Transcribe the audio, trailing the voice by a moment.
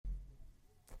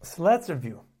So let's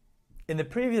review. In the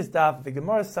previous daf, the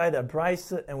Gemara cited a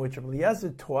brisa in which Rabbi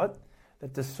Eliezer taught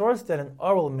that the source that an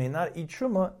oral may not eat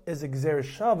truma is a gzer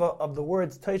shava of the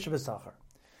words Tosha v'Sachar.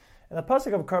 In the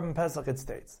pasuk of Karban Pesach it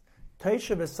states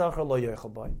Tosha v'Sachar lo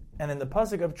yochel boy, and in the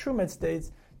pasuk of Truma it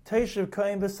states Tosha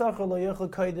v'Kayin v'Sachar lo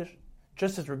yochel kodesh.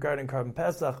 Just as regarding Karban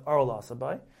Pesach, oral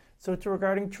asabai, so to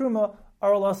regarding Truma,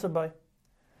 oral asabai.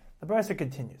 The brisa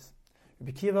continues.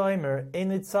 Rabbi Kiva Eimer ein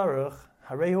litzaruch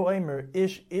harehu Eimer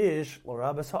ish lo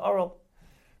rabas ha'oral.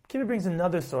 Kiva brings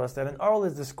another source that an oral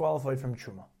is disqualified from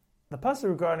Truma. The pasuk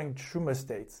regarding Truma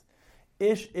states,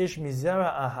 Ish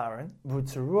mizera aharon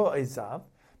v'utzerua ezav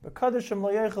b'kadashim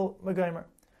lo yechel megaymer.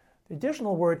 The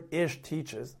additional word ish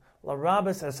teaches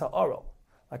larabas as ha'oral.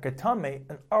 Like a tameh,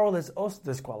 an oral is also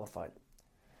disqualified.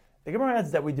 The Gemara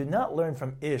adds that we do not learn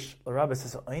from ish larabas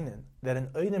as ha'oinen that an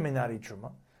oinen may not eat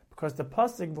Truma, because the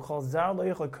pasuk v'chol zar lo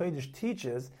yechel kodesh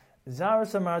teaches zar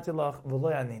samarti lach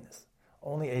v'lo yaninas.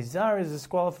 Only a zar is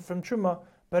disqualified from Truma,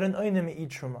 but an oinen may eat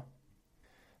Truma.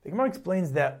 The Gemara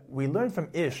explains that we learn from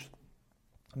Ish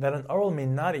that an oral may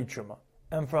not eat Truma,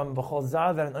 and from B'chol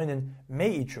Zar that an oinen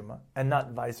may eat Truma, and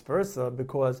not vice versa,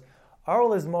 because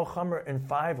oral is mochamer in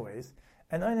 5 ways,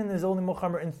 and oinen is only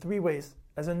mochamer in 3 ways,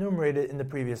 as enumerated in the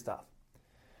previous daf.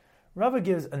 Rava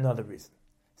gives another reason.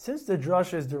 Since the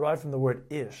drasha is derived from the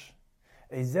word Ish,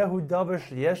 a zehu davar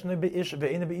sheyeshne be'ish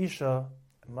ve'ena be'isha,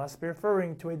 must be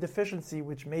referring to a deficiency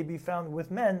which may be found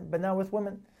with men, but not with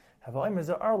women. Hava'imers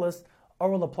are arless.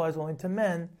 Oral applies only to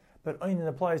men, but oinen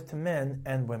applies to men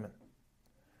and women.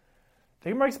 The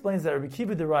Gemara explains that Rabbi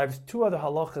Kiva derives 2 other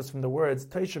halachas from the words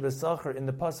Tosha v'Sachar in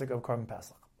the pasuk of Karban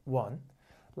Pesach. 1,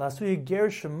 Lasuye ger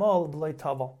shemal v'lei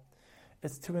taval.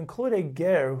 It's to include a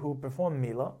ger who performed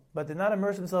milah, but did not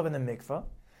immerse himself in the mikvah,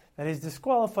 that he is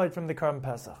disqualified from the Karban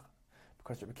Pesach,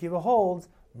 because Rabbi Kiva holds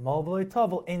mal v'lei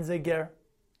taval ein ze ger.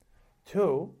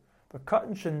 2,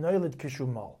 v'katan shenoiled kishu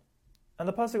mal. And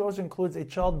the pasuk also includes a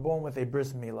child born with a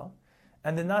bris milah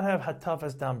and did not have hataf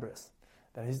as dam bris,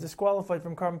 that he's disqualified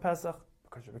from Karban Pesach,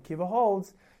 because Rabbi Kiva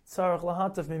holds tzarach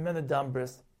lahataf mimena dam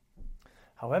bris.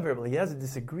 However, Rabbi Eliezer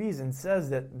disagrees and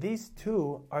says that these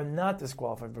 2 are not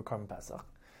disqualified for Karban Pesach,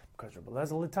 because Rabbi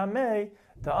Eliezer litamei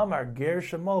da amar ger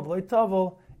shemal v'lo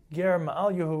tavel ger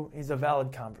ma'al yehu, he's a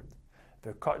valid convert.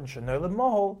 The katan shenoiled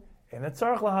mohol and a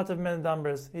tzarach lahataf mimena dam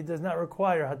bris, he does not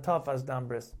require hataf as dam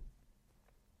bris.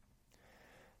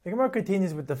 The Gemara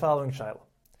continues with the following shaila.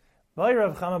 V'ay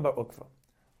Rav Chama bar Ukva,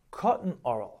 cotton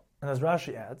oral, and as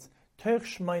Rashi adds, Teich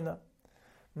Shmaina,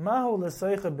 Mahu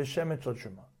l'seicha b'shemet shel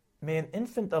truma. May an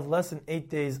infant of less than 8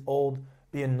 days old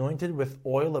be anointed with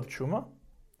oil of truma?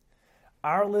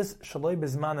 Arlis shaloi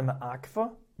b'zman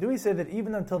ma'akfa. Do we say that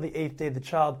even until the 8th day the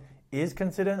child is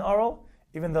considered an oral,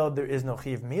 even though there is no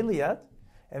chiv mili yet,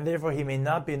 and therefore he may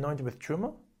not be anointed with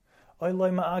truma?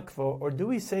 Or do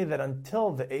we say that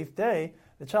until the 8th day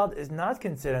the child is not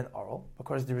considered an oral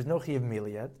because there is no chiv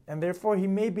mili yet, and therefore he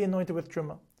may be anointed with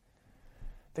truma?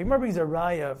 The Gemara brings a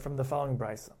raya from the following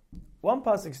brisa. One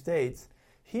pasuk states,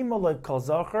 "Himolad kol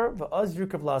zachar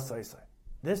v'azrikav la'saisai."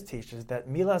 This teaches that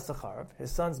Mila Sacharov,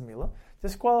 his son's Mila,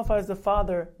 disqualifies the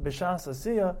father b'shas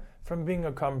asiyah from being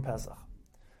a Karban Pesach.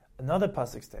 Another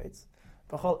pasuk states,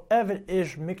 "V'chol eved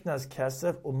ish miknas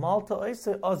kesef umalta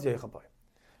oisei az yechabai."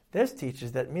 This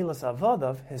teaches that Milas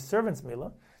Avadav, his servant's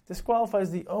Milah,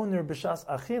 disqualifies the owner b'shas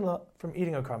achila from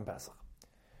eating a Karban Pesach.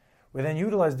 We then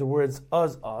utilize the words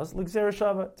l'gzera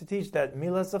shava, to teach that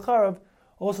Milas Zacharav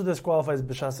also disqualifies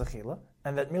b'shas achila,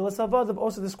 and that Milas Avadav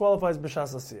also disqualifies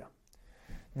b'shas asiyah.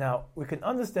 Now, we can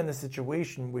understand the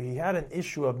situation where he had an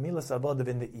issue of Milas Avadav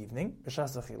in the evening,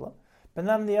 b'shas achila, but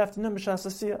not in the afternoon, b'shas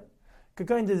asiyah.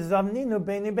 K'goyin de zavninu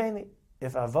beini beini,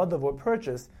 if Avadav were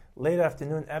purchased late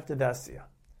afternoon after the asiyah.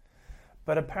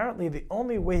 But apparently the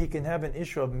only way he can have an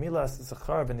issue of Milas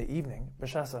Zacharav in the evening,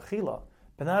 b'shas achila,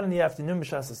 but not in the afternoon,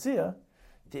 b'shas asiyah,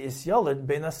 the isyalid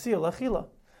ben asiyah l'achila.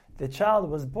 The child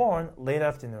was born late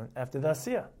afternoon after the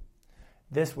asiyah.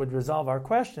 This would resolve our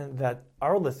question that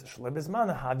arlis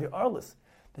shlebizmana havi arlis.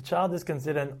 The child is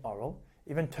considered an oral,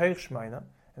 even teich shmeina,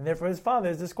 and therefore his father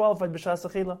is disqualified b'shas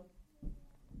achila.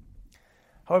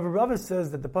 However, Rava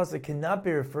says that the pasuk cannot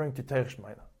be referring to teich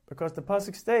shmeina, because the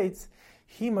pasuk states,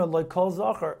 "Hima lo kol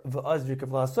zachar v'azrikav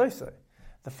la'asoisei."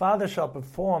 The father shall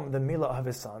perform the milah of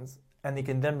his sons, and he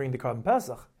can then bring the Karban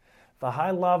Pesach.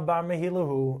 V'hai lav bar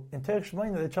mehilahu. In teich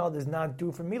shmeina, the child is not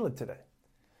due for milah today.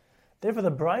 Therefore,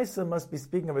 the brisa must be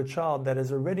speaking of a child that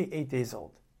is already 8 days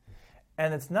old,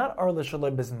 and it's not arla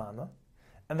shaloi bezmana.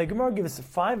 And the Gemara gives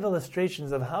 5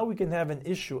 illustrations of how we can have an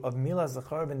issue of milah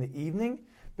zacharav in the evening,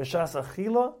 b'shas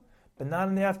achila, but not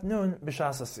in the afternoon,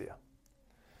 b'shas asiyah.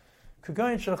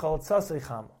 Kugayin shechal tzasei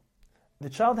chama. The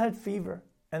child had fever,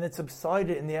 and it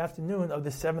subsided in the afternoon of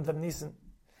the 7th of Nisan.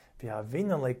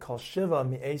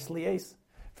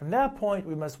 From that point,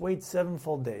 we must wait 7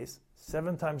 full days,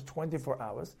 7 times 24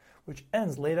 hours, which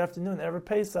ends late afternoon Erev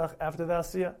Pesach after the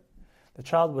Asiyah. The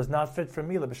child was not fit for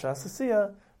Mila b'shas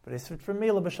Asiyah, but is fit for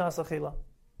Mila b'shas Achila.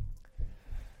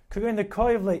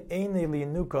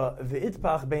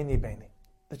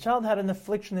 The child had an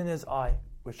affliction in his eye,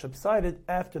 which subsided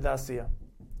after the Asiyah.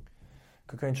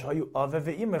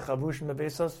 The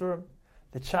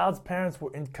child's parents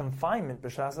were in confinement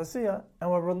b'shas Asiyah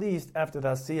and were released after the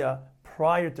Asiyah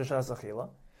prior to Shas Achila.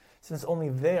 Since only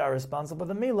they are responsible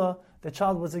for the Mila, the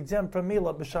child was exempt from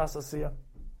Mila b'shas Asiyah.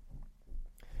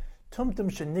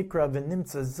 Tumtum shenikra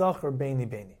v'nimtza zachar beini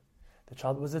beini. The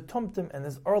child was a tumtum and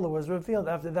his orla was revealed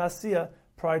after the Asiyah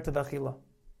prior to the Achila.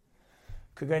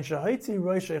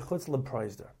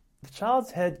 The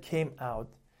child's head came out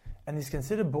and is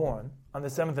considered born on the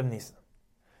 7th of Nisan.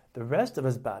 The rest of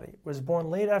his body was born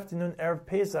late afternoon Erev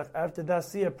Pesach after the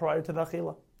Asiyah prior to the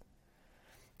Achila.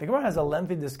 The Gemara has a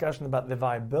lengthy discussion about the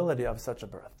viability of such a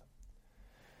birth.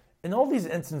 In all these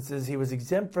instances, he was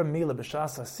exempt from Mila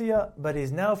b'shas Asiyah, but he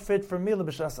is now fit for Mila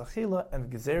b'shas Achila, and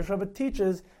the Gezer Shabbat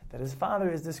teaches that his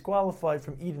father is disqualified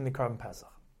from eating the Karban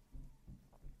Pesach.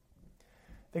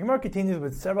 The Gemara continues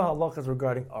with several halachas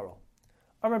regarding Oral.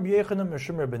 Amar b'Yechanan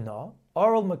Meshum Rabbeinu,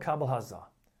 Oral Makabel Hazah.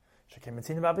 Shekem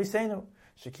Etzinu B'Abiseinu,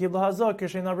 Shekibla Hazah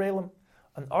Kishen Arelim.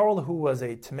 An Oral who was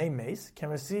a Tmei Mace can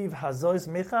receive Hazah's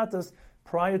Mechatas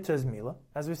prior to his Mila,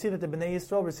 as we see that the Bnei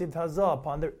Yisrael received Hazah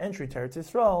upon their entry to Eretz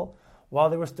Yisrael while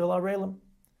they were still Arelim.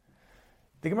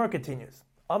 The Gemara continues,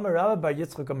 Amar Rabba bar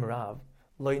Yitzchak Amar Rav,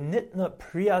 Lo nitna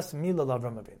priyas Mila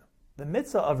l'Avram Avinu. The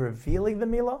mitzvah of revealing the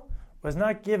Mila was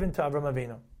not given to Avram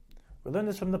Avinu. We learn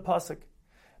this from the Pasuk.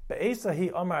 Be'esa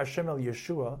hi Amar Hashem el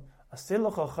Yeshua,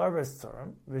 Asilach achares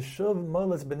tzarim, v'shuv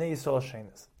molas b'nei Yisrael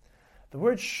shenis. The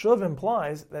word shuv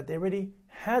implies that they already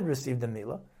had received the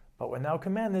Mila, but were now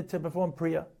commanded to perform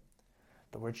Priya.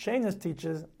 The word shenis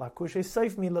teaches, Lakushe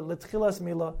seif Mila, l'tchilas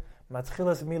Mila,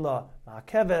 matchilas Mila,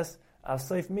 ma'akeves, av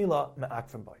seif Mila,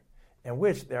 ma'akvim boy, in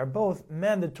which they are both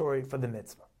mandatory for the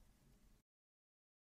mitzvah.